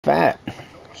Fat.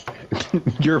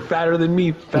 You're fatter than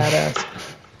me, fat ass.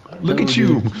 Look No, at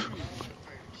you. dude.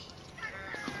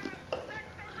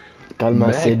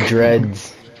 Calma, Sid Mech.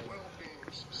 Dreads.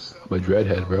 My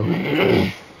dreadhead,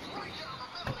 bro.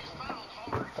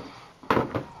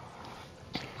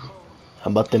 How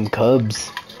about them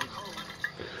Cubs?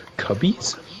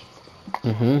 Cubbies?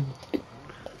 Mm-hmm.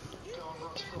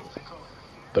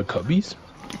 The Cubbies?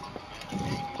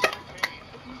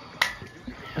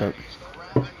 Yep.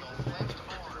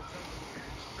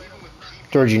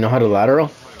 George, you know how to lateral?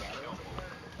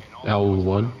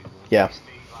 L1. Yeah.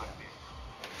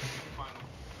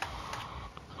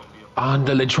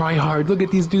 Andale, try hard. Look at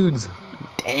these dudes.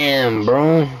 Damn,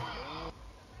 bro.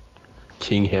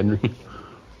 King Henry.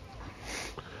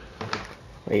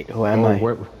 Wait, who am I?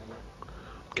 Where?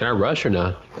 Can I rush or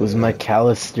not? Who's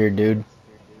McAllister, dude?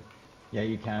 Yeah,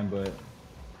 you can, but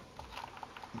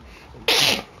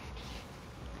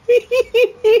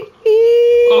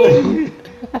Oh!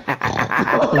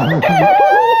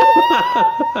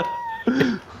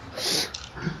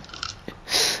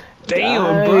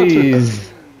 Damn, bro.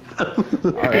 Guys.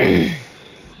 alright.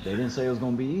 They didn't say it was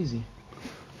gonna be easy.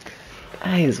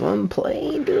 Guys, one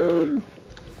play, dude.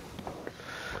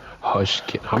 Hush.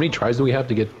 How many tries do we have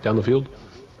to get down the field?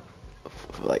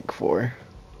 Like 4.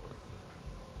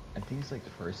 I think it's like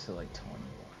first to like 20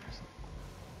 or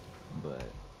something. But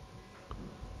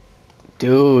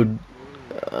Dude.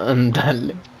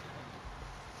 Andale.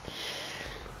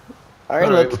 Alright, All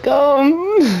right. let's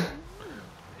go.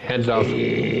 Hands off.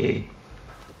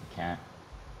 can't.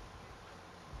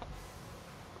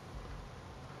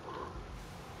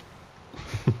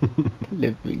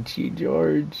 Lippinchy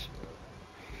George.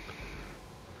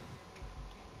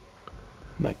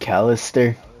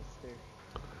 McAllister.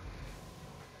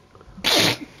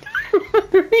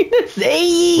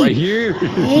 Hey! Right here.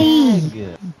 Hey!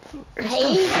 Good.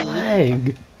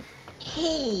 Flag.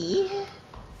 Hey.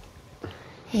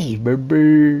 Hey,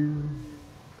 baby.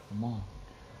 Come on.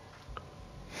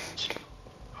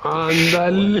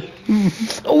 Andale.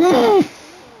 Oh!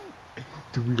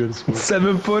 Dude, we got a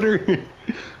 7-footer.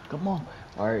 Come on.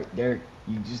 Alright, Derek,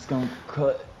 you just gonna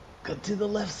cut to the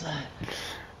left side.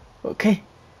 Okay,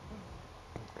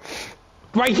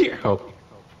 Right here. Oh,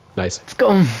 nice. let's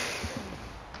go.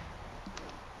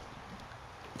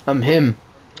 I'm him.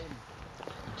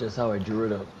 Just how I drew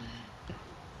it up.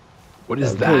 What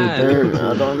is Dude,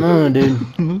 I don't know,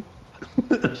 dude.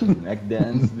 Neck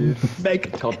dance, dude. Back.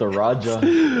 It's called the Raja.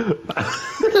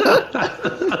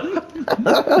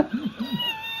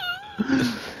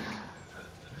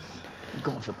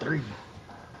 Going for 3.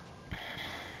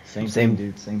 Same Same.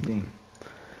 thing, dude. Same thing.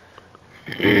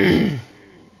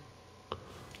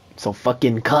 So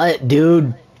fucking cut,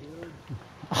 dude.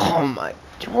 Oh my,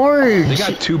 George. They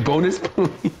got 2 bonus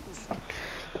points.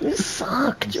 You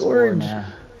suck, Score, George.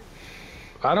 man.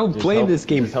 I don't Just play help, this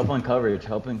game. Just help on coverage.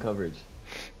 Help in coverage.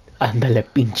 Andale,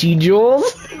 pinche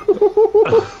Jules.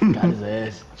 Got his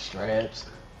ass. Straps.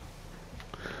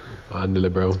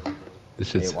 Andale, bro.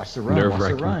 This Hey, shit's watch the run. Watch the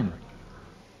nerve-wracking. run.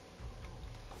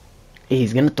 Hey,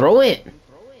 he's gonna throw it.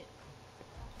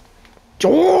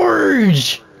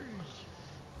 George.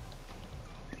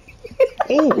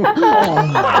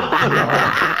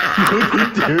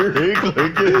 Derek, look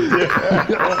at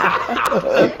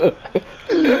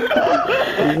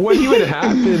What even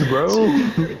happened, bro?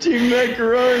 that. T-Mac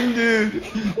run, dude.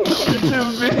 It's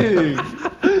too big.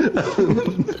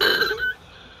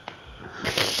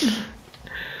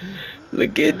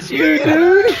 Look at you,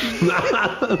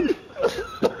 dude.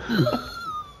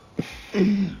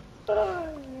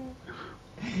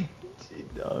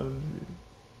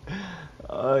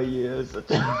 Oh yeah, such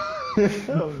a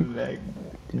oh, Mac.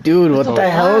 Dude, what the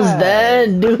hell is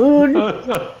that, dude?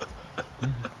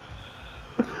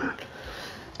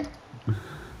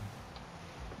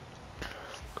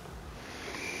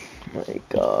 My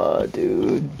God,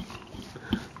 dude.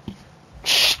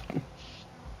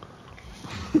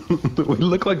 We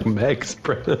look like mechs,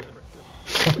 bro.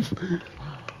 I'm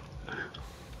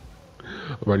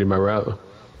running my route.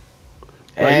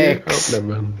 Right here? X. Oh, never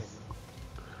mind.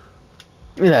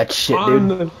 Look at that shit, On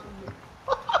dude. the-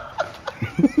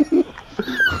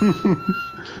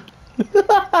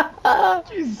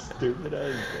 You stupid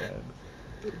ass man.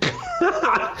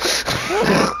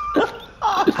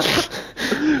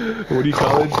 What do you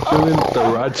call it, Dylan? The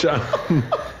Raja.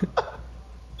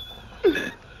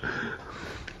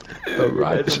 The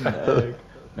Raja.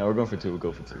 No, we're going for 2. We'll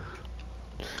go for 2.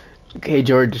 Okay,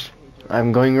 George.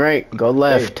 I'm going right. Go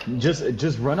left. Hey,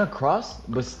 just run across,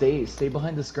 but stay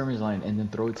behind the skirmish line and then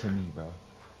throw it to me, bro.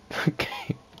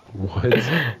 Okay. What?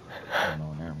 Oh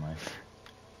no, never mind.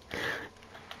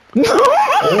 Dude,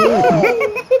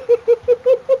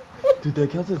 that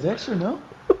counts as extra, no?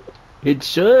 It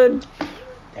should.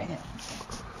 Damn.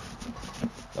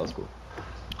 That was cool.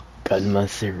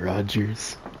 Gunmaster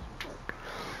Rogers.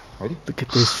 Ready? Look at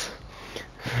this.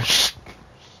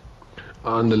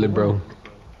 On the lid, bro.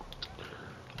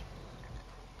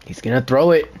 He's gonna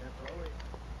throw it.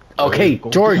 Okay,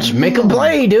 George, make a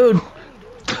play, dude.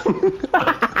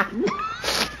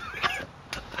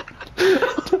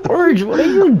 George, what are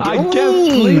you doing? I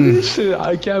can't play this shit.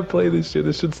 I can't play this shit.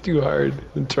 This shit's too hard.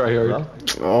 And try hard.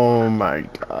 Left. Oh my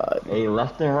god. Hey,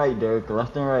 left and right, Derek.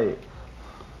 Left and right.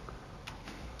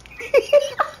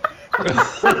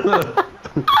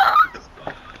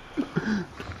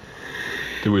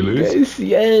 Did we lose? Yes,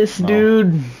 yes,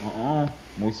 dude.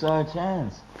 We saw a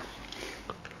chance.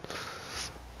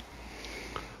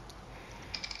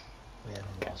 We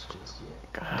haven't lost just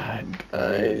yet. God,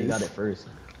 You got guys. it first.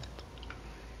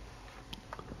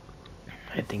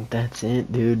 I think that's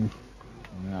it, dude.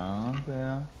 No,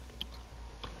 yeah.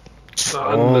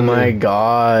 Oh my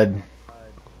god.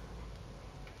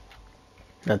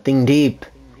 Nothing deep.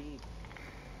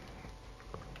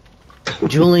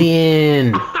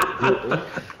 Julian!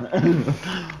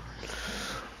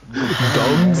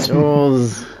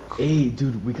 Jules. Hey,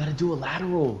 dude, we gotta do a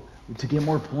lateral to get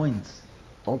more points.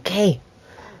 Okay.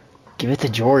 Give it to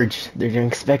George. They're gonna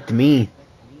expect me.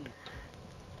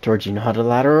 George, you know how to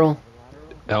lateral?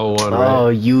 L1, Oh,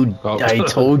 right? you. Oh. I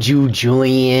told you,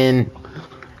 Julian.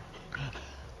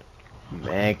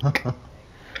 Mac.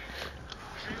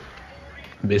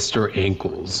 Mr.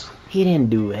 Ankles. He didn't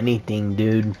do anything,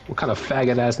 dude. What kind of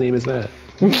faggot ass name is that?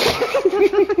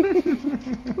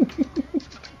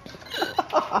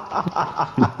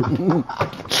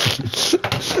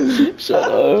 Shut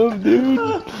up, dude.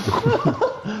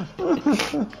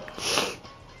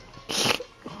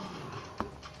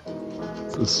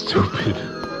 So stupid.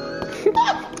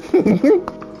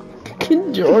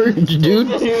 George, dude.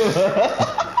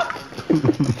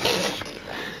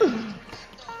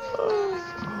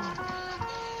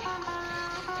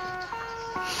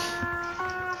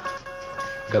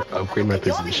 Got to upgrade my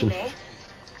position.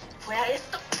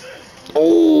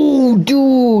 Oh,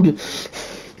 dude.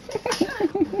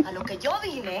 A lo que yo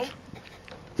vine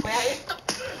fue a esto.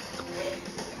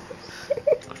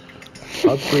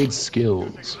 Upgrade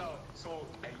skills. So,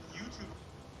 a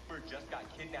YouTuber just got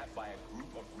kidnapped by a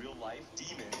group of real-life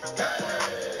demons.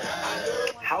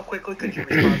 How quickly could you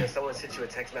respond if someone sent you a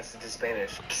text message in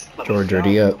Spanish? George,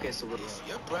 already up. Okay, so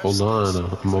Hold on,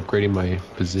 I'm upgrading my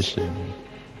position.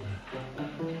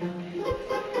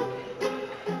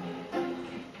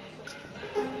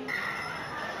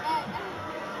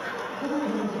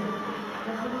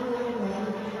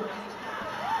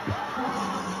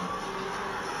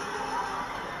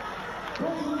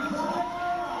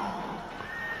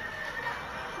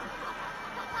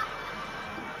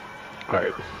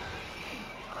 Alright,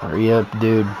 Hurry up,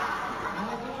 dude.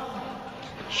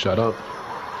 shut up.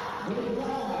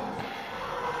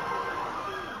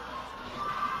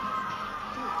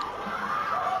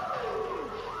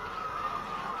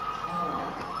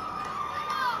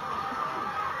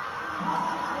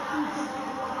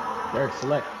 Derek,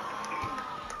 select.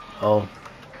 Oh.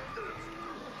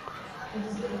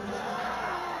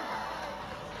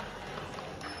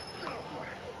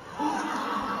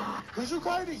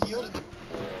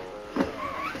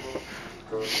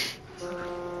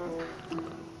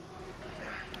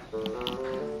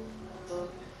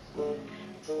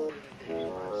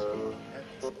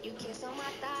 You kiss on my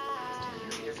thigh.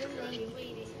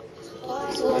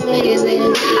 Amazing.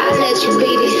 I let you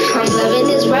beat it. I'm loving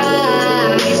this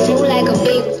ride. Smooth like a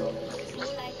baby.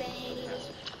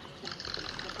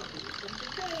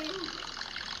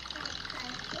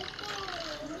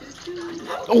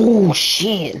 Oh,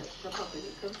 shit.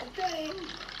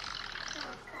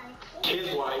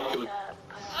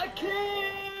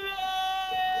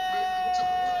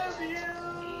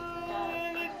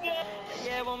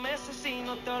 Llevo meses y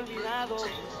no te he olvidado.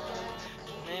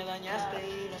 Me dañaste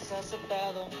y lo has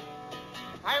aceptado.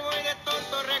 Ahí voy de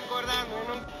tonto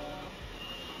recordando.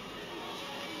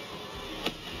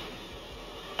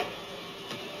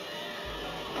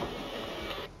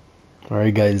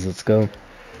 Alright, guys, let's go.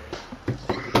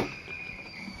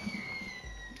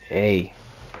 Hey.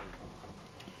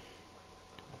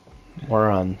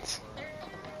 Morons.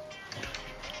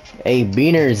 Hey,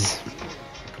 Beaners.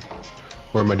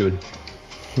 What am I doing?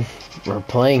 We're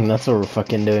playing, that's what we're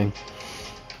fucking doing.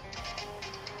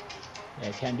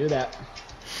 Yeah, can't do that.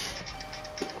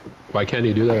 Why can't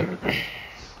you do that?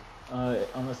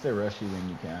 Unless they rush you, then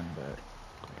you can,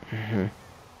 but...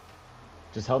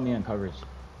 Just help me on coverage.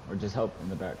 Or just help in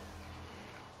the back.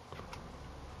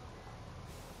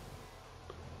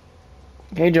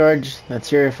 Okay, George,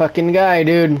 that's your fucking guy,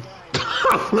 dude.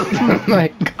 Oh my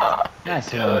god. Nice,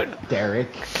 dude. Derek.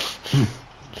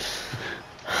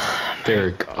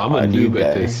 Derek, I'm a you noob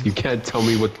at guys. this. You can't tell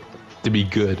me what to be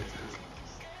good.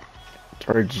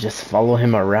 George, just follow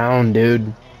him around,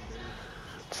 dude.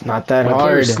 It's not that My hard.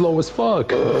 player's slow as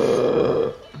fuck.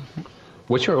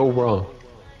 What's your overall?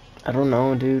 I don't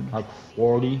know, dude. Like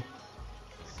 40.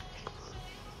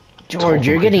 George, Oh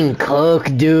you're my getting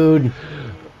cooked, dude.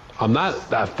 I'm not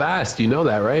that fast. You know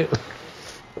that, right?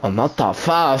 I'm not that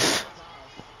fast.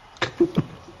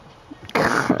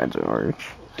 God, George.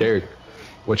 Derek,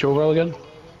 what's your overall again?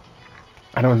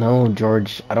 I don't know,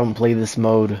 George. I don't play this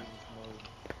mode.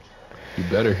 You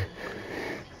better.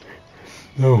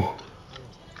 No.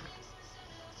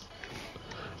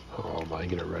 Oh, am I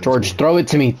gonna run? George, throw it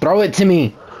to me. Throw it to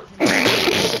me.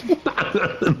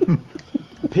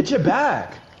 Pitch it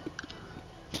back.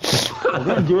 We're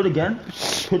gonna do it again.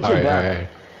 Pitch it Alright, back. alright.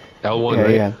 L1, Yeah,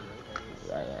 right? yeah.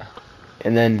 Yeah.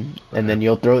 And then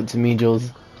you'll throw it to me,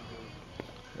 Jules.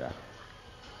 Yeah.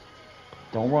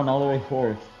 Don't run all the way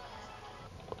forward.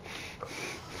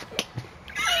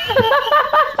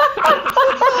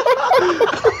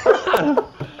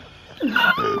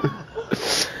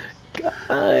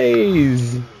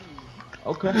 Guys.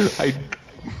 Okay.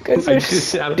 Guys I are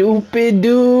just had- stupid,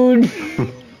 dude.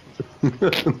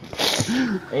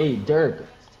 Hey, Derek,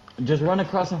 just run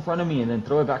across in front of me and then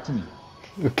throw it back to me.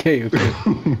 Okay,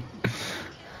 okay.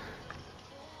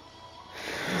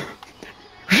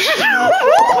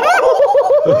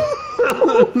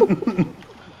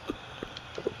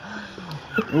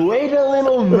 Wait a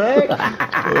little, Mac.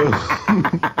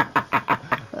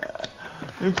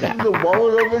 You keep the ball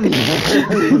over in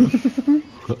here.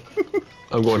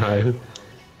 I'm going high.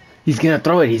 He's gonna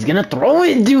throw it. He's gonna throw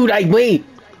it, dude. I wait.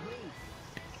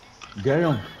 Get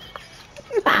him.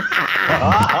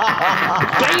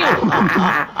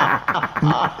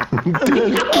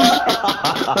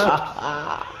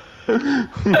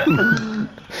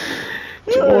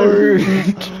 George.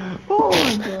 Oh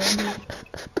my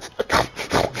god.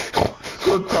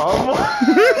 So calm.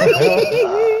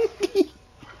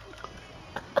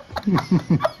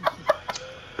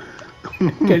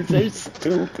 Guys are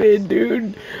stupid,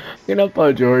 dude. Get up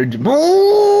on George.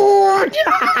 George!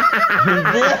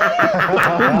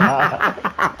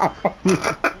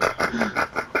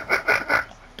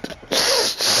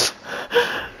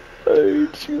 Oh,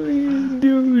 Julian,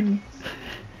 dude.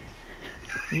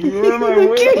 You're in my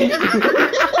way.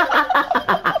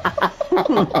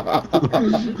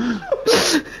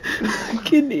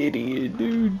 Fucking idiot,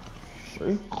 dude.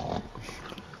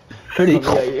 They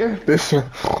call, listen,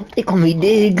 they call me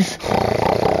Diggs.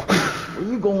 Where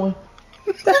you going?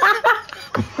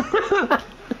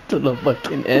 To the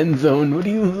fucking end zone. What do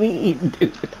you mean,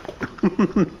 dude?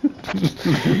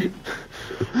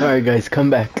 Alright, guys, come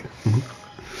back.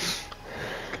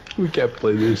 We can't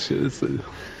play this shit.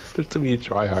 There's too many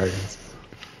tryhards.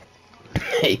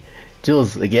 Hey,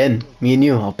 Jules, again, me and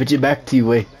you. I'll pitch it back to you,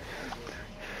 way.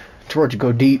 George,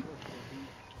 go deep.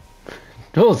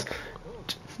 Jules.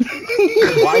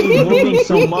 Why are you moving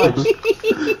so much?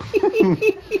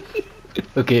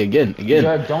 Okay, again.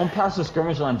 Jared, don't pass the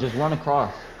skirmish line. Just run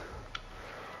across.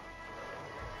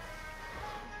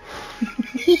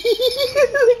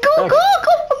 Go.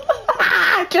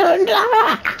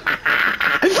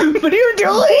 What are you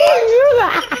doing?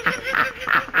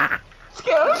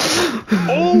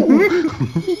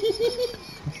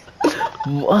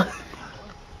 What?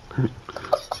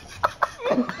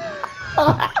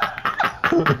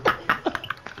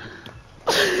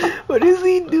 What is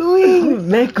he doing?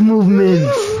 Neck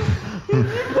movements.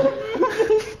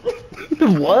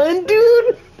 What,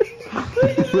 dude?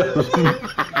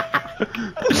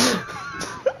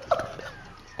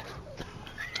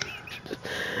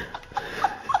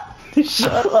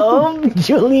 Shut up,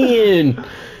 Julian.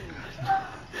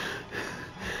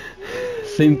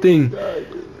 Same thing.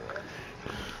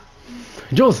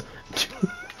 Jules.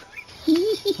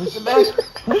 Push it back.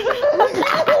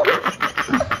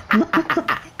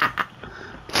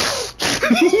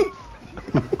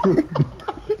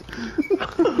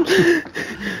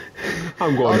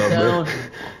 I'm going up Down.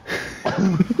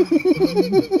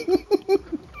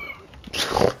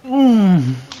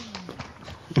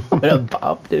 I'm gonna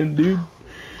pop them, dude.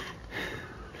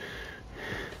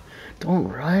 Don't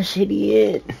rush,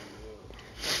 idiot.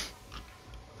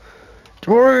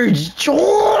 George!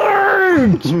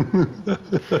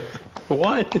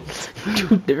 What?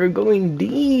 Dude, they're going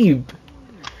deep.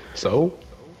 So?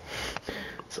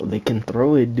 So they can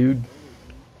throw it, dude.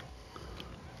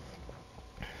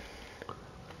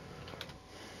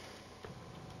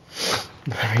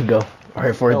 There we go.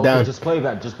 Alright, fourth No, down. just play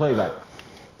back. Just play back.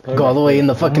 Play Go all back, the way play in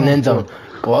the back. fucking end zone.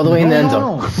 Go all the way in the end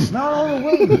zone. No, not all the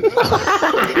way.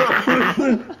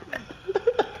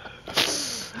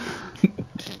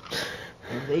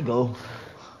 There they go.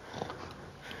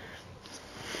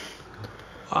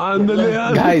 Ándale,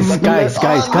 ándale. Guys.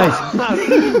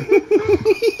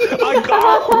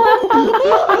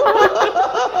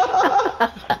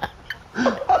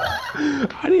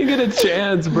 I didn't get a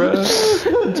chance, bro.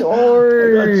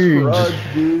 George. Shrug,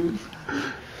 dude.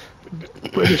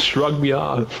 Way to shrug me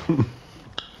off.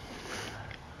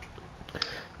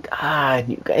 God,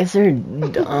 you guys are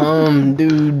dumb,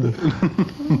 dude.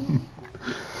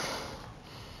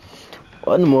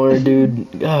 One more,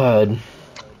 dude. God.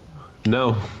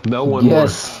 No, one more.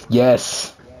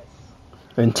 Yes.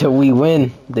 Until we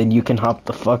win, then you can hop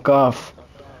the fuck off.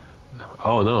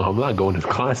 Oh no, I'm not going to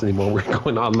class anymore. We're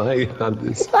going online on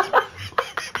this.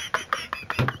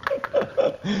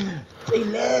 Say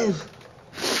less.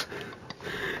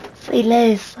 Say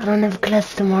less. I don't have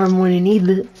class tomorrow morning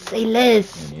either. Say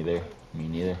less. Me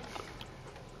neither.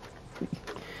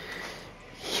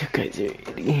 You guys are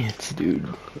idiots, dude.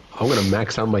 I'm gonna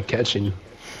max out my catching.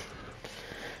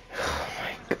 Oh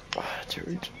my god,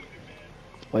 George.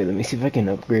 Wait, let me see if I can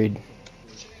upgrade.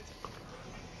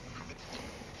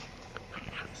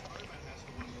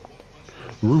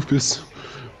 Rufus.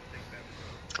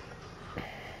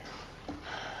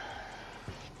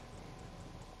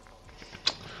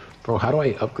 Bro, how do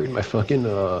I upgrade my fucking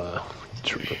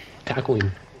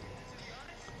tackling?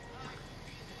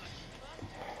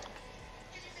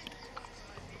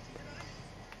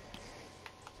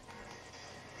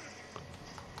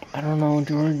 I don't know,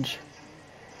 George.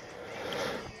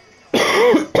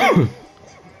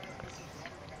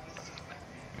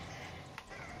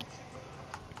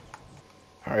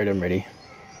 Alright, I'm ready.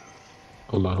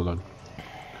 Hold on.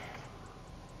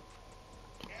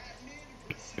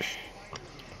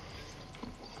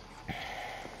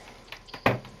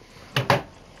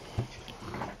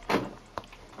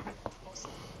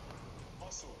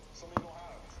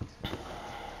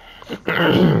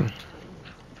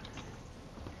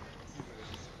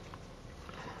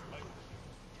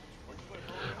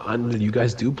 You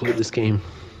guys do play this game.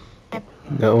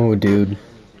 No, dude.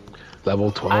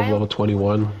 Level 12, level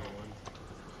 21.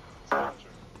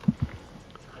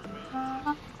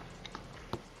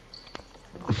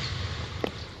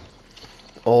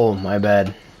 Oh, my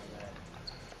bad.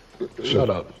 Shut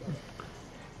up.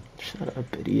 Shut up,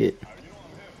 idiot.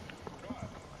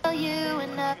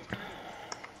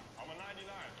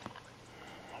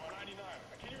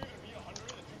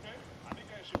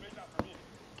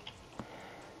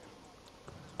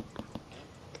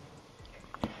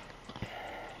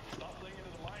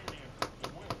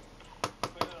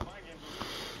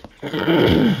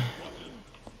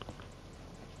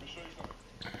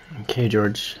 Okay,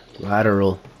 George.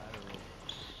 Lateral.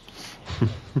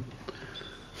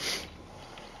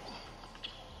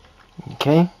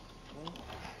 Okay.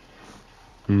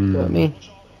 Got me.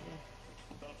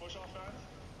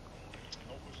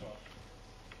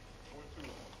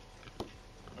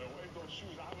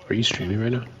 Are you streaming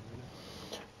right now?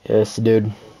 Yes,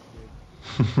 dude.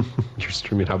 You're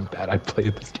streaming how bad I play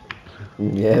at this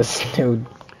game. Yes, dude.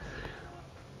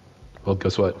 Well,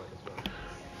 guess what?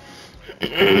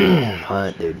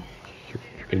 Hunt, dude.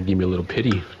 You're gonna give me a little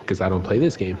pity because I don't play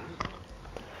this game.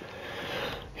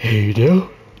 Hey, you do?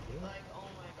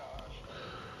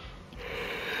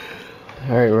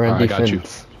 Alright, we're on Alright,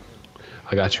 defense.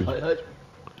 I got you.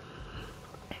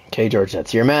 Okay, George,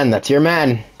 that's your man. That's your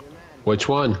man. Which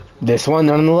one? This one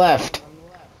on the left.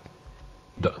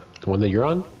 The one that you're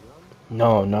on?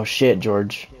 No shit,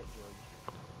 George.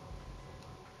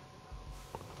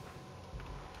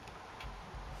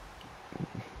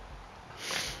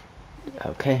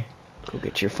 Okay, go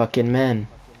get your fucking man.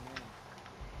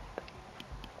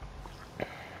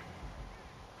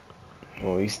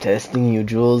 Oh, he's testing you,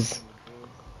 Jules.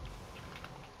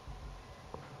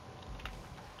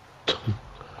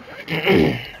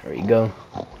 There you go.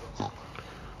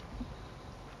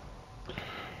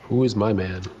 Who is my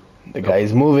man? The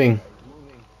guy's moving.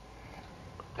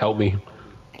 Help me.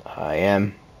 I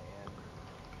am.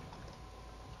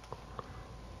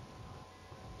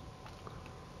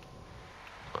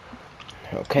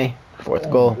 Okay, fourth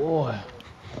goal. Boy.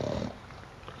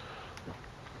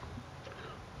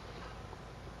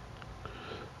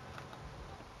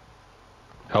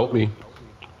 Help me.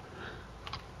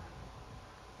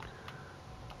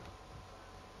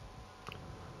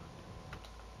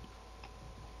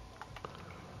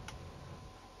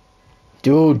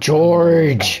 Dude,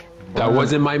 George. That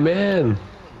wasn't my man.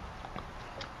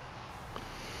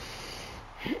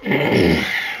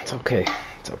 It's okay.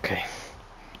 It's okay.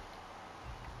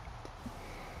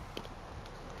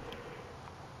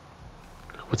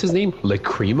 What's his name?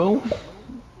 Lacrimo?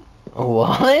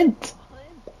 What?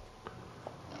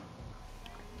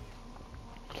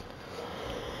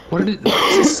 What's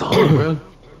this song, bro?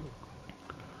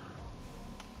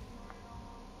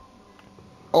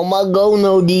 Oh my god,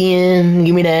 no, DN.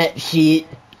 Give me that shit.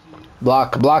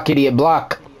 Block, block, idiot,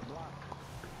 block.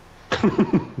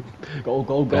 Go,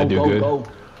 go, Did I go, do go, good? go.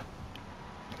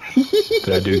 Did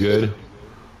I do good?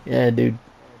 Yeah, dude.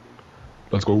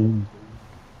 Let's go. Here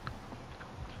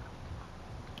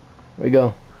we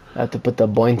go. I have to put the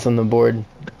points on the board.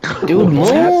 Dude,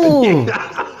 move!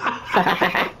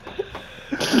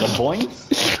 The points?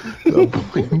 The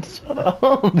points. Shut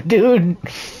up, dude.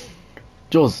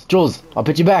 Jules, Jules, I'll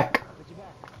put you back.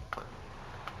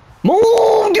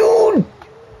 Move, dude!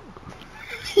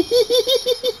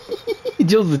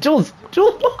 Jules, Jules,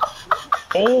 Jules.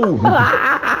 Oh!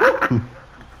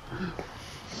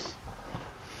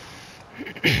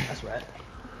 That's right.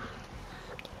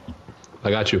 I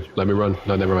got you. Let me run.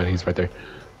 No, never mind. He's right there.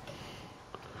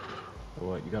 Oh,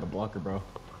 what? You got a blocker, bro.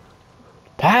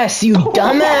 Pass, you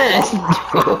dumbass!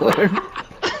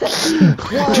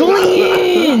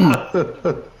 Julian!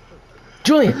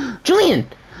 Julian! Julian!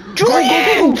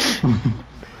 Julian!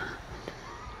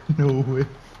 No way.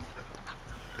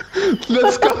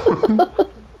 Let's go.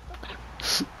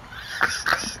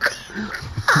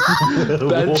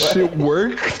 That shit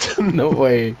worked. No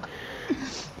way.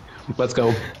 Let's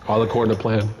go. All according to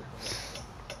plan.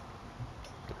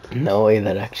 No way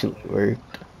that actually worked.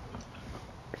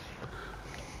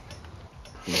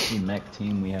 Lucky mech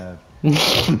team we have.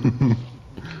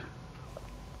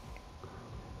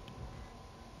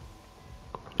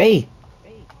 Hey!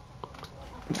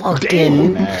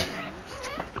 Fucking... Mech.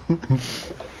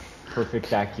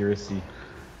 Perfect accuracy.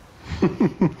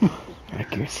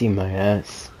 Accuracy my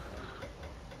ass.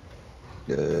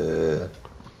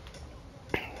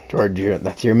 George,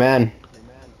 that's your man.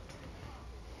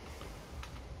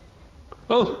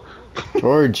 Oh,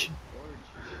 George.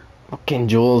 Fucking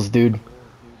Jules, dude.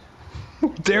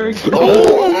 Derek.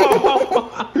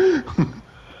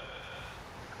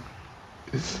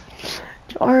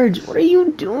 George, what are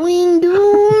you doing,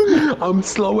 dude? I'm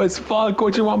slow as fuck.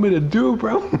 What you want me to do,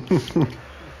 bro?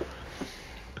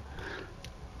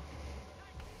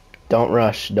 Don't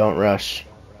rush, don't rush.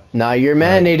 Nah, you're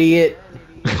man, idiot.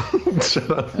 Shut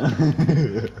up.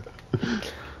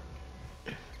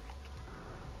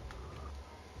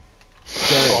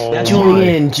 That's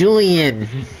Julian, Julian.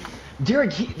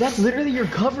 Derek, that's literally your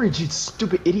coverage, you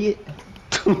stupid idiot.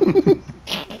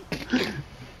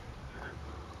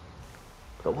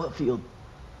 But what field?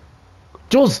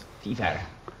 Jules, FIFA.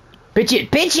 pitch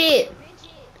it, pitch it.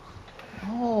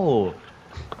 Oh.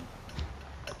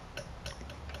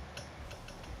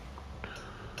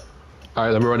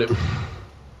 Alright, let me run it.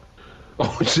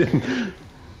 Oh shit.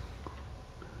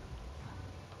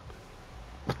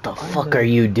 What the fuck are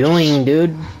you doing,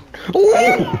 dude?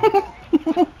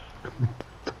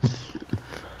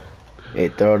 Hey,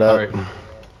 throw it up. Alright.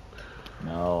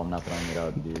 No, I'm not throwing it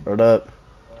out, dude. Throw it up.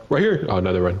 Right here. Oh,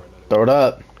 another run. Throw it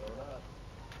up.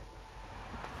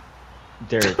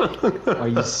 Derek, are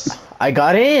you I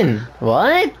got in.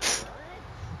 What?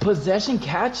 possession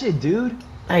catch it, dude?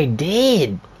 I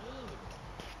did.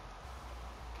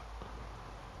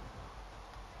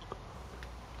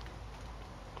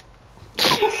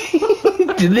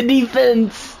 To the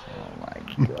defense. Oh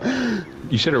my god.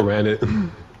 You should have ran it.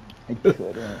 I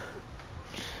couldn't.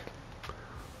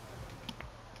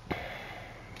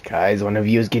 Guys, one of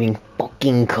you is getting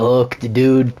fucking cooked,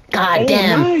 dude. God Oh,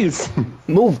 damn. nice.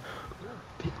 Move.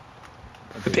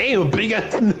 Damn, big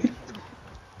ass.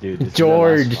 Dude, this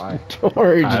George. is our last try.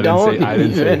 George, I don't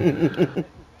didn't say- even.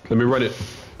 Let me run it.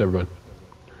 Never mind.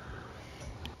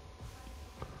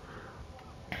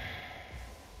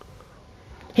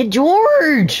 Hey,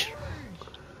 George.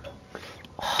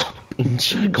 Oh,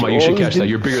 Come on, you should catch that.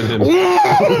 You're bigger than him.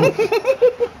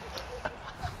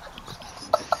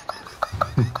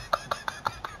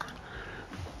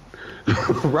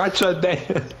 Racha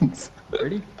dance.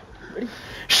 Ready? Ready?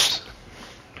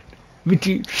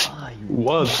 Bitchy. Ah, you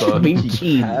What the?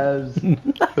 Bitchy. has.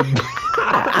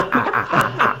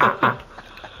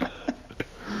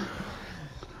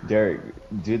 Derek,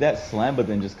 do that slam, but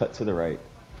then just cut to the right.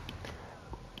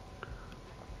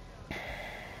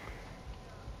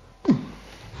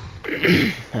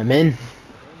 I'm in.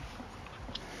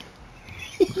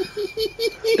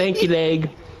 Thank you, leg.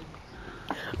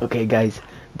 Okay, guys.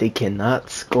 They cannot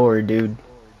score, dude.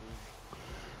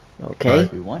 Okay?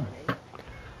 Alright. We won.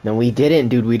 No, we didn't,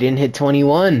 dude. We didn't hit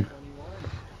 21.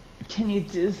 Can you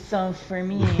do some for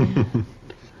me?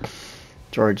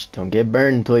 George, don't get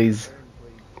burned, please.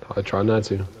 I'll try not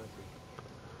to.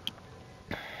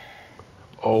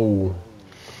 Oh.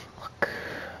 Fuck.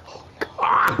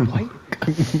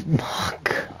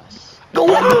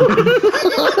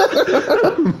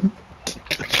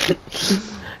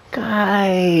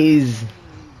 Guys,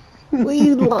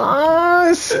 we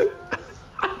lost.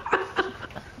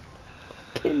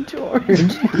 Fucking George.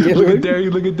 Look at Derry,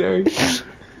 look at Derry.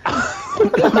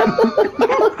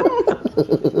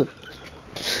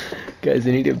 Guys,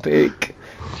 I need a pick.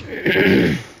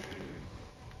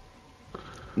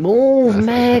 Move,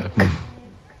 Mac.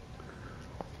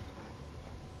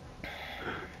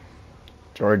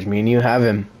 George, me and you have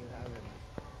him.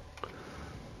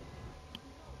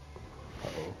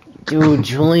 Dude,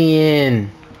 Julian.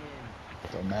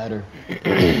 Don't matter.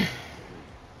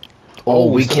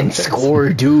 Oh, we can score,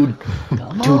 dude.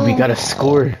 Dude, we gotta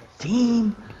score.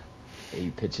 Team.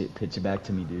 Hey, pitch it back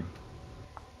to me, dude.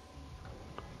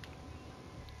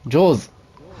 Jules.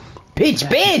 Pitch,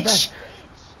 bitch!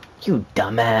 You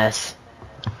dumbass.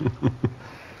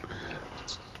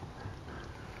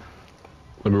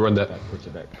 Let me run that. Pitch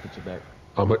it back.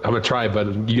 I'm gonna try,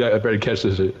 but you gotta better catch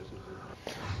this shit.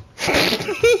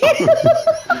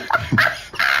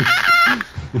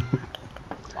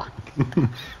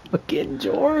 Fucking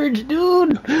George,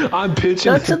 dude. I'm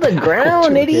pitching. Not to the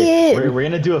ground, idiot. We're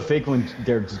gonna do a fake one,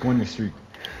 Derek. Just go on your streak.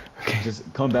 Okay.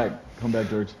 Just come back,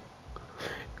 George.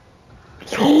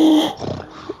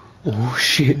 Oh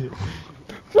shit.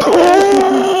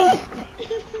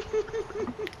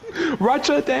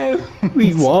 Rochester.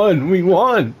 We won.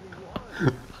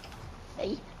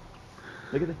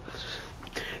 Look at this.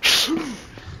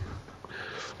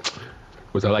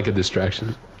 Was that like a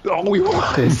distraction? Oh, we won.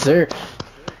 Yes, sir.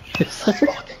 Yes, sir.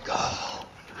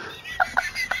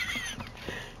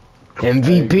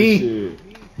 MVP.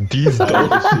 These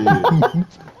dogs.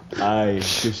 Aye,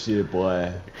 good shit,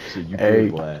 boy. Shit, you Hey,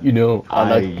 good, boy. you know,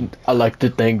 I like to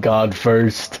thank God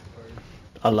first.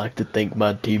 I like to thank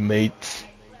my teammates,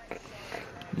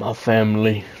 my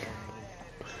family.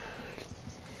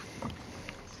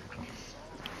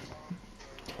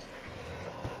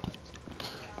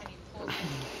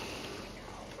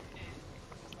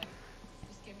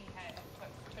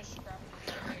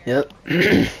 Yep.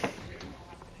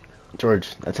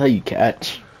 George, that's how you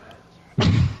catch.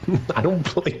 I don't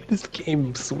play this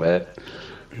game, Sweat.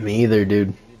 Me either,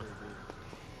 dude.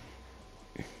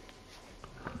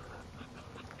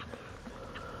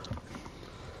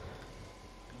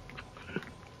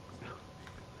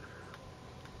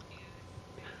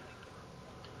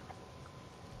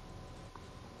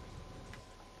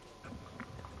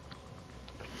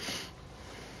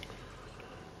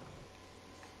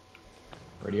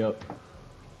 Ready up.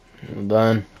 I'm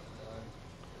done.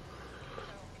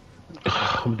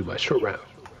 I'm gonna do my short round.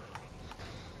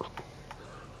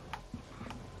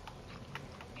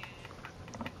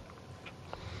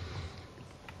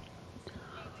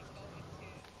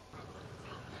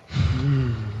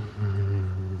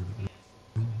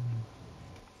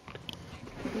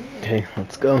 Okay,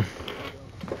 let's go.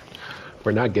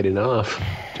 We're not getting off.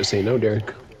 Just say no,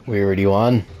 Derek. We already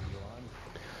won.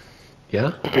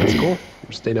 Yeah, that's cool.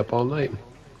 We're staying up all night.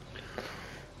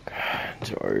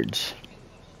 George.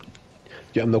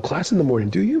 You have no class in the morning,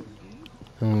 do you?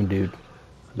 Oh, dude.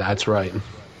 That's right.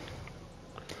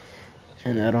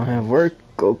 And I don't have work?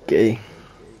 Okay.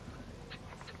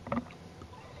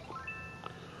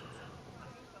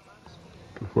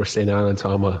 We're staying out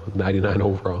until I'm a 99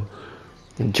 overall.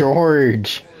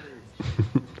 George.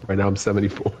 Right now I'm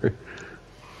 74.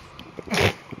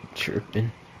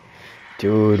 Tripping.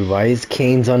 Dude, why is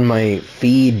Kane's on my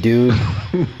feed, dude?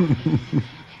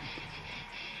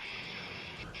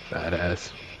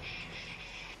 Badass.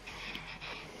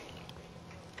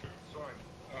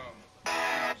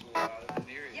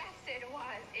 Yes, it was.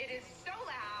 It is so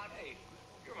loud. Hey,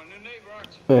 you're my new neighbor, aren't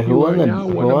you? Wait, You are now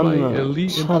one of my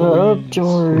elite Shut up, employees.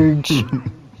 George. I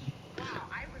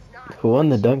was not. Who won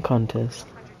the dunk contest?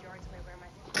 100 yards away where my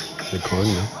The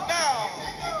corner.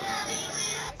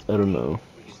 I don't know.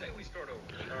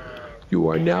 You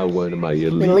are now one of my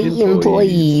elite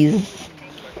employees.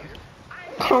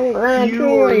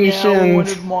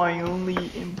 Congratulations. my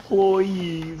only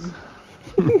employees.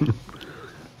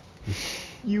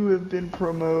 You have been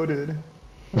promoted.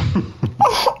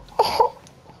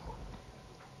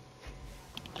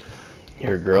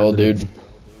 You're a girl, dude.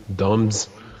 Dumbs.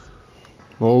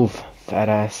 Move, fat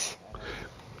ass.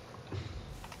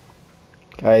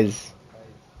 Guys.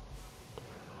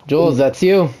 Jules, that's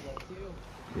you.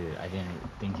 Dude, I didn't.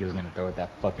 think he was gonna throw it that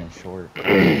fucking short.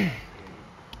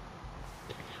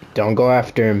 Don't go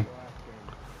after him.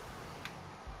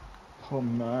 Oh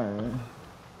no.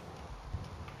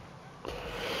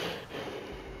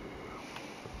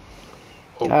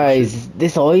 Guys,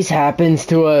 this always happens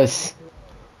to us.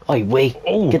 Oh, wait.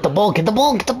 Oh. Get the ball, get the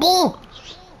ball, get the ball!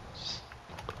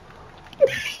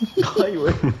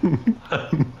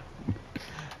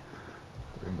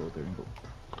 Rainbow.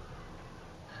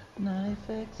 Knife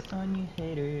X on you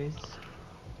haters.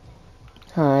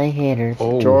 Hi, haters.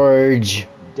 Oh. George.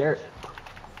 Derek.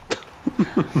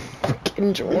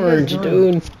 Fucking George,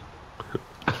 dude.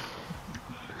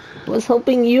 Was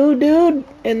helping you, dude.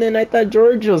 And then I thought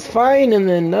George was fine, and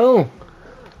then no.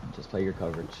 Just play your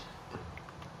coverage.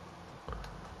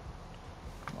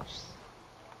 Watch.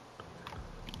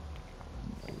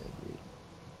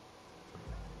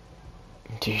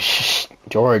 Dude, shh,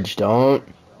 George, don't.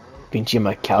 Pinchy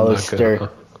McAllister.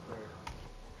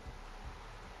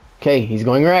 Okay, he's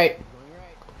going right.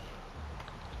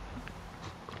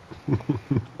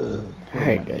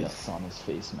 Alright, guys. That's on his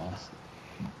face mask.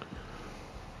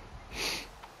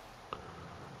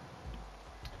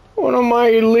 One of my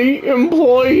elite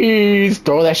employees.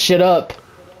 Throw that shit up.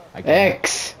 I can't.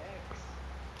 X.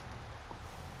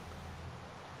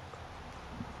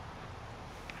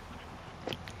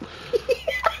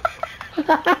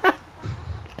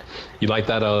 You like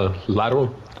that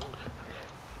lateral?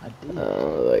 I did.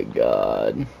 Oh my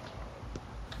god.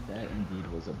 That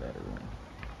indeed was a better one.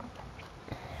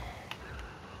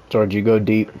 George, you go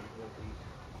deep.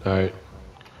 Alright.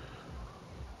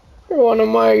 You're one of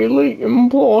my elite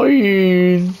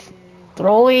employees.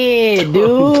 Throw it,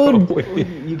 dude.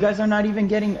 You guys are not even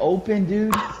getting open,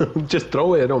 dude. Just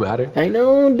throw it, it don't matter. I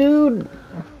know, dude.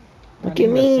 Look at Running the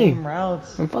me. same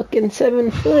routes. I'm fucking 7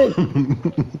 foot.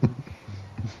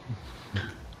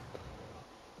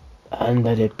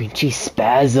 Anda de pinche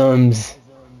spasms.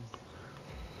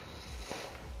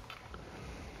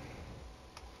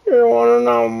 You wanna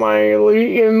know my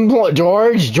elite employee?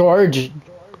 George.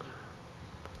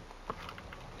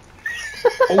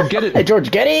 Oh, get Hey, it!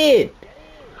 George, get it.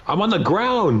 I'm on the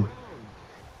ground!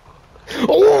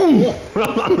 Oh!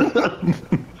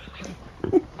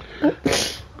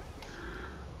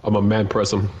 I'm a man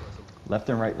press him. Left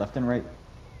and right.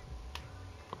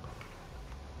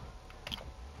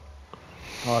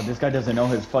 Oh, this guy doesn't know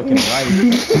his fucking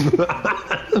right.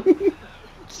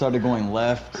 Started going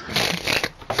left.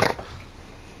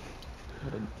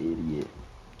 What an idiot.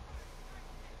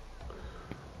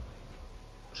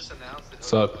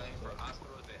 What's up?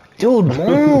 Dude,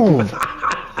 move.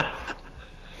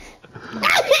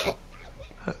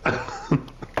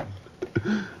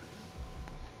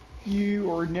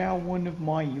 You are now one of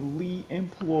my elite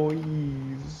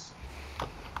employees.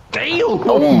 Damn!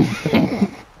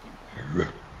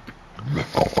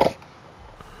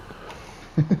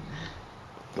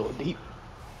 Go deep.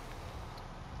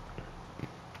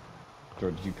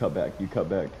 George, you cut back.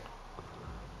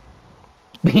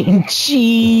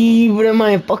 Pinchy, what am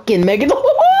I, fucking Megan?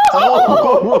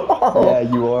 Yeah,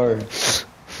 you are.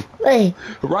 Hey,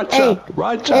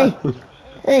 Racha!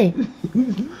 hey.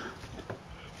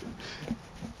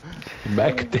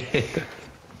 Back there.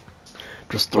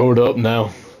 Just throw it up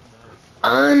now.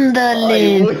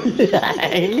 Andale.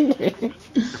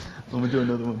 Let me do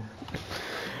another one.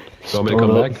 You want me to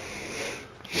come back?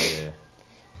 Yeah.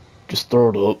 Just throw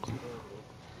it up.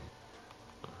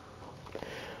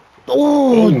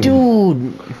 Oh,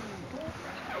 dude.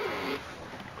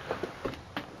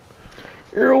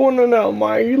 You're one of now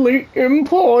my elite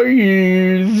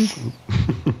employees.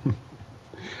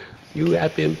 You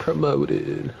have been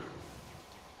promoted.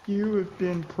 You have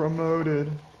been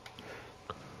promoted.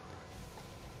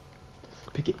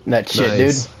 Pick it. That shit,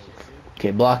 Nice. dude.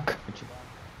 Okay, block.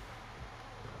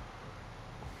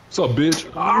 What's up, bitch?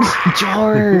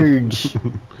 George.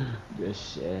 Good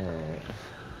shit.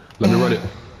 Let me run it.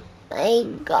 My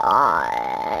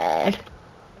God.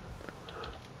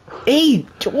 Hey,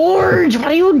 George, why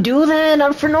do you do that?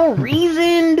 Not for no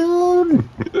reason, dude.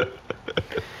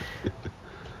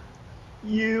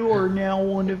 You are now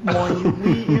one of my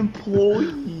elite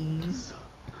employees.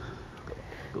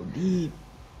 Go deep.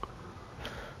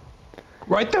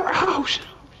 Right there, ouch!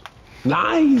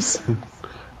 Nice!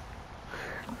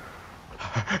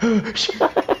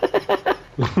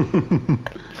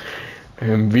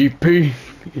 MVP,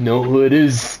 you know who it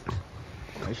is.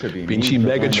 That should be Pinchy me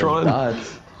for throwing Megatron.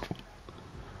 those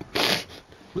dots.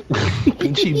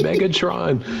 Pinchy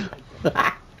Megatron.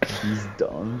 These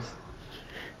dumbs.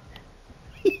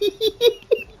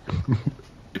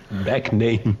 Back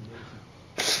name.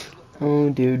 Oh,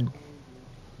 dude.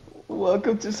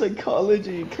 Welcome to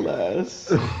psychology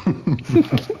class.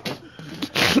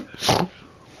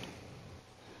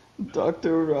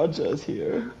 Dr. Raja's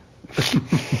here.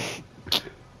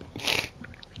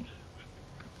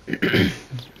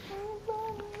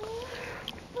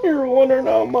 You're one of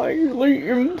now my elite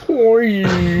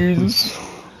employees.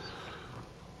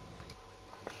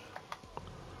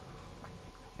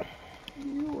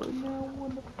 You are now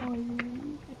one of my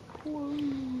employees.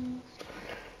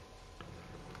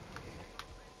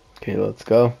 Okay, let's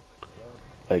go.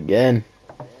 Again.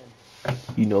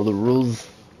 You know the rules.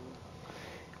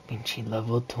 Vinci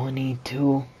level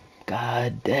 22.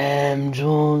 God damn,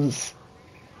 Jules.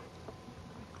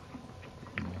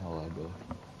 How I go.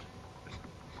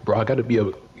 Bro, I gotta be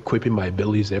equipping my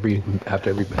abilities after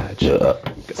every match.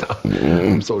 'Cause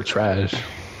I'm so trash.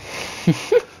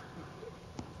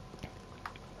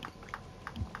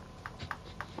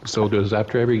 So does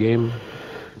after every game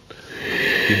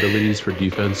the abilities for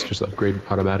defense just upgrade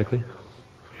automatically?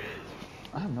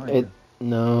 I have no idea.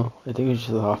 No, I think it's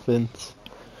just offense.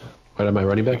 Right, am I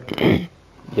running back?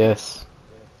 Yes.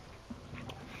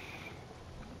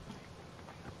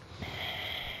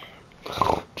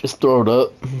 Just throw it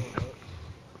up.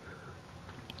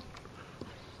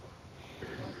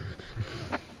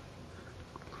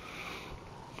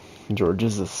 George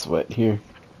is a sweat here.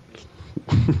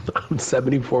 I'm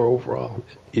 74 overall,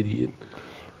 idiot.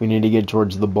 We need to get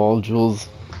George the ball, Jules.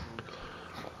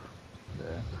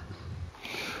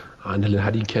 And then how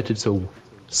do you catch it so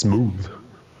smooth?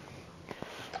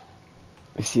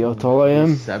 You see how tall I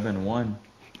am? 7'1".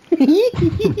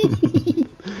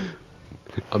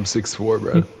 I'm 6'4",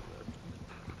 bro.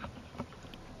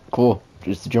 Cool.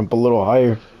 Just jump a little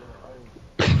higher.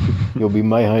 You'll be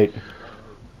my height.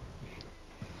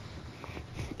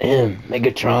 Damn,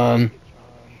 Megatron.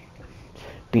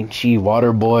 Beachy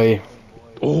Water Boy.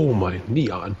 Oh my,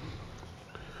 Neon.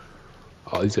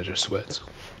 Oh, these guys are sweats.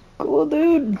 Cool,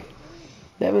 dude.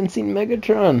 Haven't seen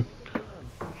Megatron.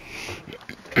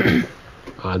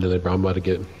 And then I'm about to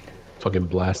get fucking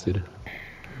blasted.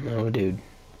 No, dude.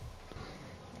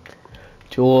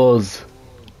 Jules.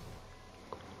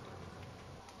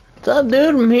 What's up,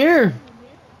 dude? I'm here.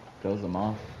 Throws them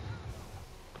off.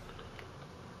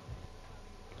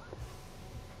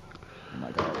 Oh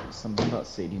my god, something about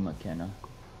Sadie McKenna.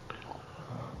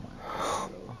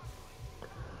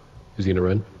 Is he gonna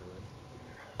run?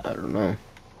 I don't know.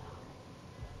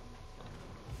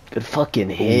 Good fucking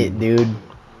hit, dude.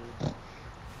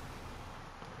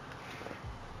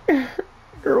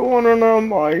 You're one of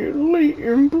my elite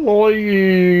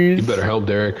employees. You better help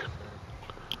Derek.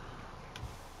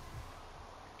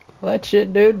 Well, that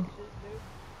shit, dude.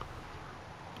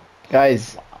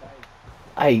 Guys,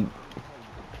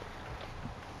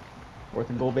 Fourth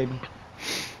and goal, baby.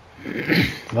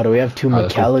 why do we have two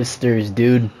that's cool. McAllisters,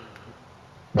 dude?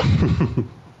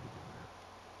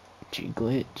 G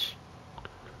glitch.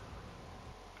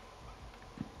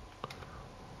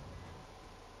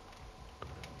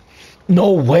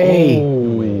 No way!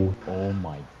 Oh. Oh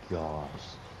my gosh.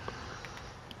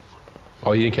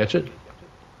 Oh, you didn't catch it?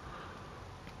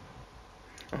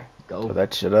 Go. Put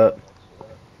that shit up.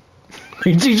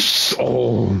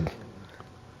 Oh.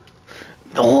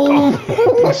 Oh!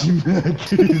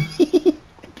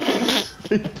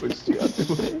 They pushed you out the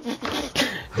way.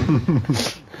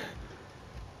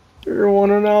 You're one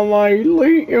of my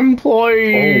elite Oh,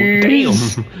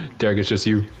 employees. damn. Derek, it's just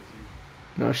you.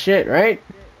 No shit, right?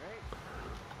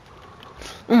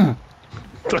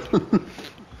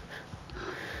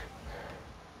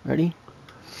 Ready?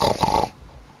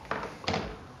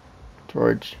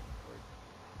 George.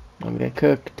 Don't get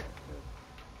cooked.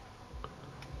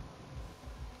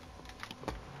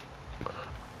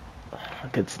 I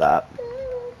could stop.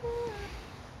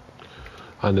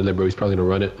 And then bro, he's probably gonna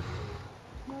run it.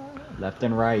 Left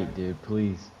and right, dude,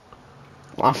 please.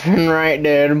 Left and right,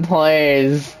 dude,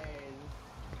 please.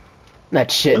 That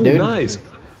shit, Oh, dude. nice.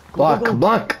 Block,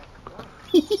 block.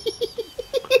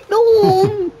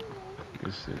 No.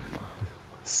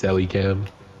 Sally cam.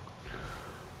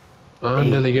 Oh,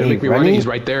 no, they're gonna hey, make me run it. running? He's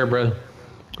right there, bro.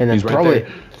 And then He's right throw there.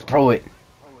 it. Throw it.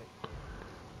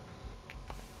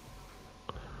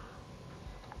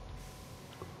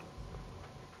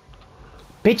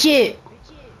 Pitch it.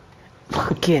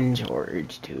 Fucking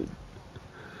George, dude.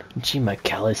 Gee,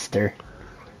 McAllister.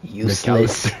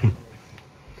 Useless. McAllister.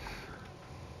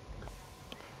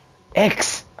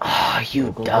 X. Oh,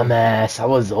 you dumbass. I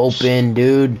was open,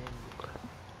 dude.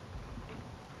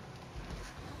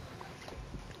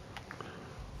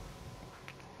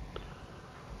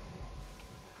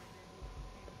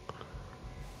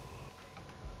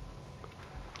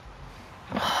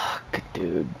 Fuck,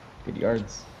 dude. Good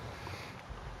yards.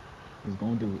 He's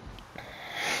gonna do it.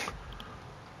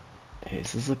 Hey,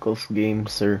 this is a close game,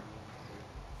 sir.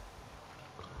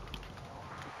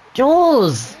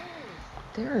 Jules!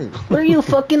 There. Where are you,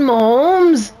 fucking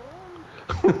Mahomes?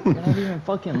 You're not even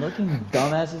fucking looking,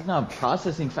 dumbass. It's not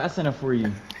processing fast enough for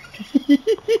you.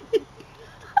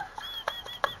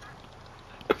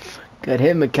 Good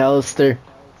hit, McAllister.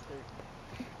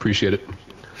 Appreciate it.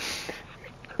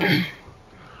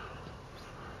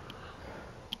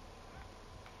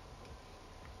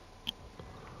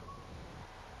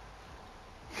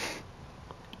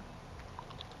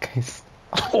 Guys.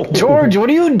 George, what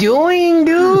are you doing,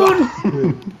 dude?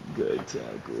 Good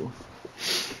tackle.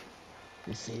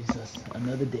 This saves us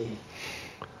another day.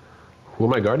 Who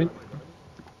am I guarding?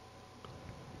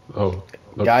 Oh.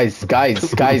 Okay.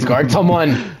 Guys, guard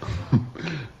someone.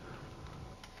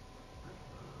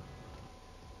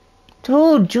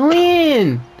 Dude,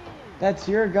 Julian. That's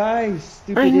your guy,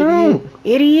 stupid I know,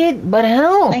 idiot, but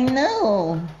help. I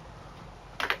know.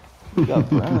 You got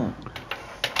burnt.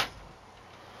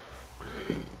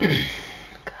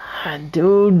 God,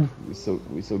 dude. We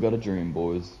still got a dream,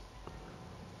 boys.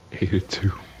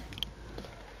 8-2.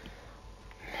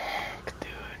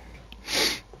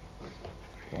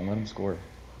 Don't let him score.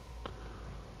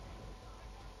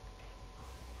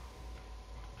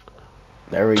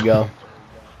 There we go.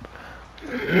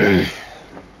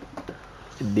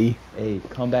 D. Hey,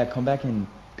 come back and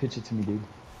pitch it to me, dude.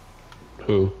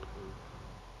 Who?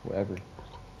 Whoever.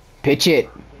 Pitch it.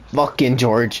 Fucking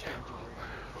George.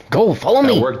 Go, follow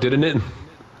me. That worked, didn't it?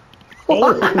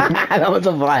 That was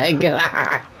a flag.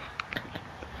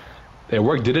 It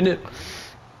worked, didn't it?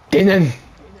 Didn't.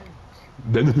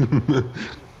 Then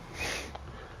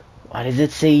Why does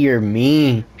it say you're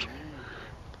me?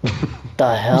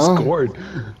 The hell? scored.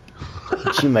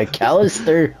 Gee,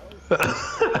 McAllister.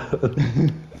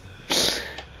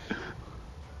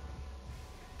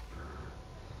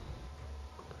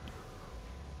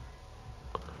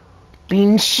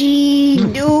 Pinchy,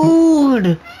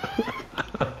 dude.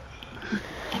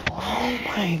 Oh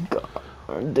my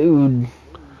god, dude.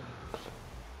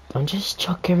 Don't just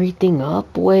chuck everything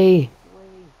up, way.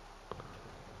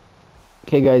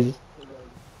 Okay, guys.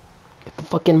 Get the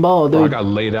fucking ball, dude. Oh, I got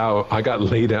laid out.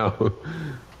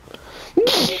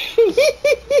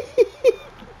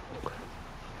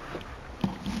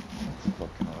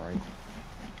 Fucking alright.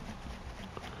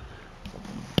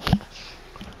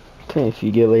 Okay, if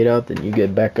you get laid out, then you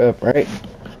get back up, right?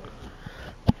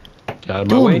 Get out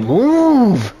of my way. Dude,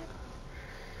 move!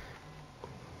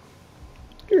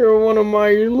 You're one of my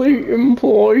elite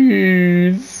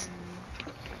employees.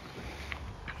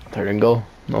 Third and goal.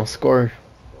 No score.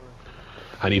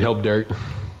 I need help, Derek.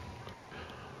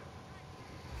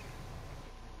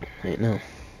 Right now.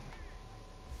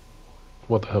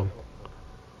 What the hell?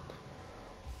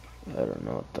 I don't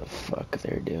know what the fuck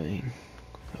they're doing.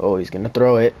 Oh, he's gonna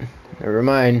throw it. Never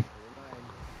mind.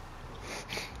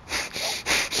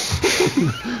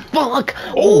 Fuck!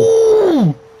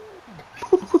 Oh!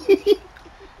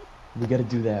 We gotta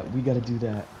do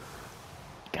that.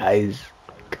 Guys,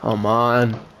 come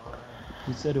on.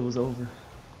 Who said it was over?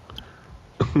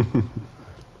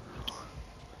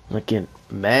 Look at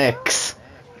Max.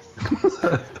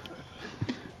 Are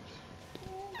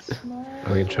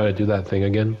we gonna try to do that thing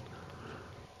again?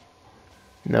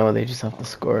 No, they just have to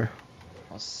score.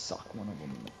 I'll sock one of them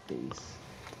in the face.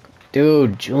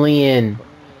 Dude, Julian.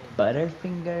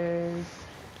 Butterfingers.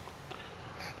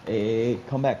 Hey,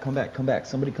 come back.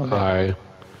 Somebody come back. Alright.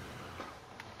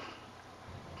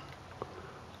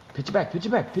 Pitch it back. Dude,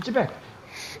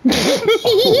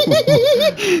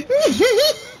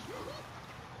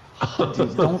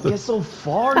 don't get so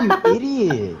far, you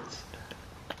idiot.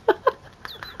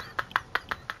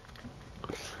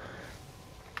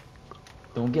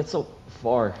 Don't get so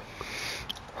far.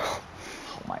 Oh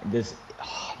my,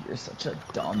 you're such a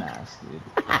dumbass, dude.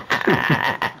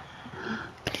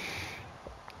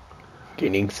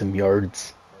 Gaining some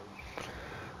yards.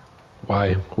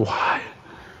 Why? What are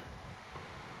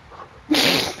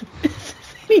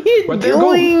you Where'd they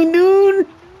doing, dude?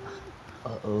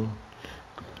 Uh-oh.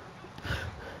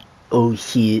 Oh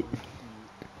shit.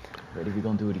 Ready, we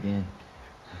gonna do it again.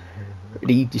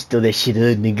 Ready? Just throw that shit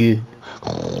up, nigga.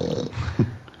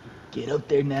 Get up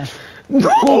there now.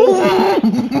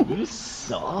 You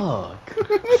suck.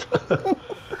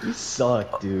 You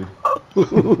suck, dude.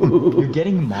 You're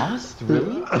getting mossed,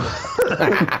 really?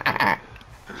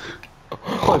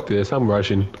 Fuck this, I'm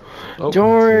rushing. Oh.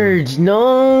 George,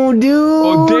 no, dude.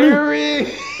 Oh, Derek!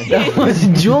 That was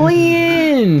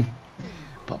Julian.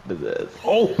 Pop his ass.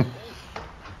 Oh!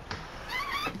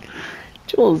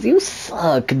 Jules, you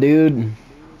suck, dude.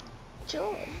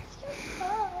 Jules, you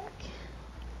suck.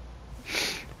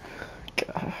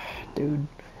 God, dude.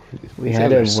 We These had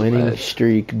guys a are winning sweats.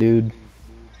 streak, dude.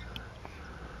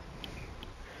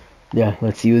 Yeah,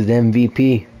 let's use the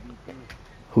MVP.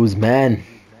 Who's man?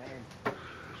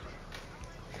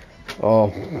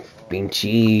 Oh,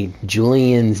 Pinchy.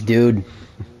 Julian's, dude.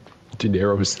 De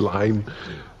Niro slime.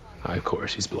 Of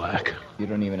course, he's black. You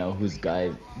don't even know whose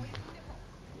guy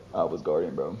was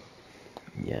guarding, bro.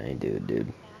 Yeah, I do,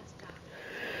 dude.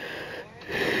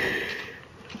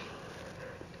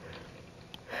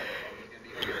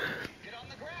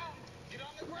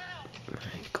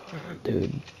 God,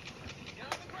 dude.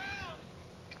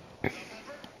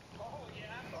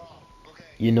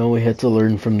 You know, we had to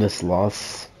learn from this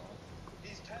loss.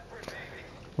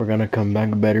 We're gonna come back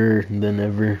better than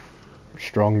ever.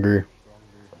 Stronger.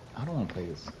 I don't want to play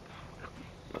this.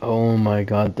 Oh my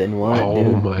god, then what, Oh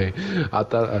dude? my! I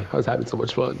thought I was having so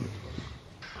much fun.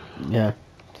 Yeah.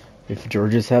 If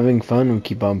George is having fun, we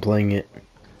keep on playing it.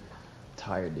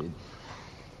 Tired, dude.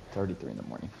 33 in the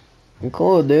morning.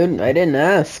 Cool, dude. I didn't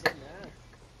ask.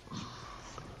 You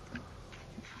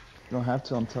don't have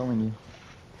to, I'm telling you.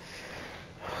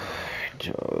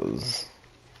 Joe's.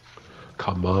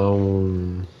 Come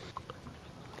on.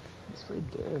 It's very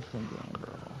different game,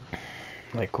 bro.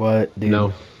 Like what, dude?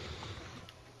 No.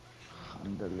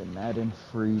 Under the Madden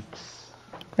freaks.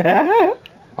 All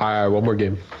right, one more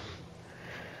game.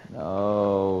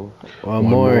 No. One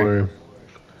more.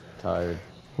 Tired.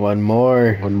 One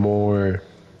more. One more.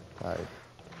 Tired.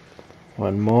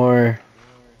 One more.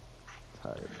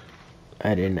 Tired.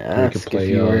 I didn't We ask could play if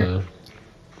you were.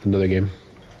 another game.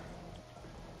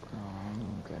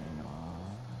 I'm getting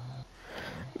off.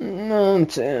 No,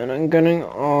 dude, I'm getting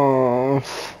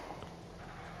off.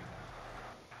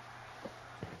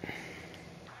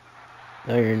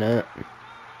 No, you're not.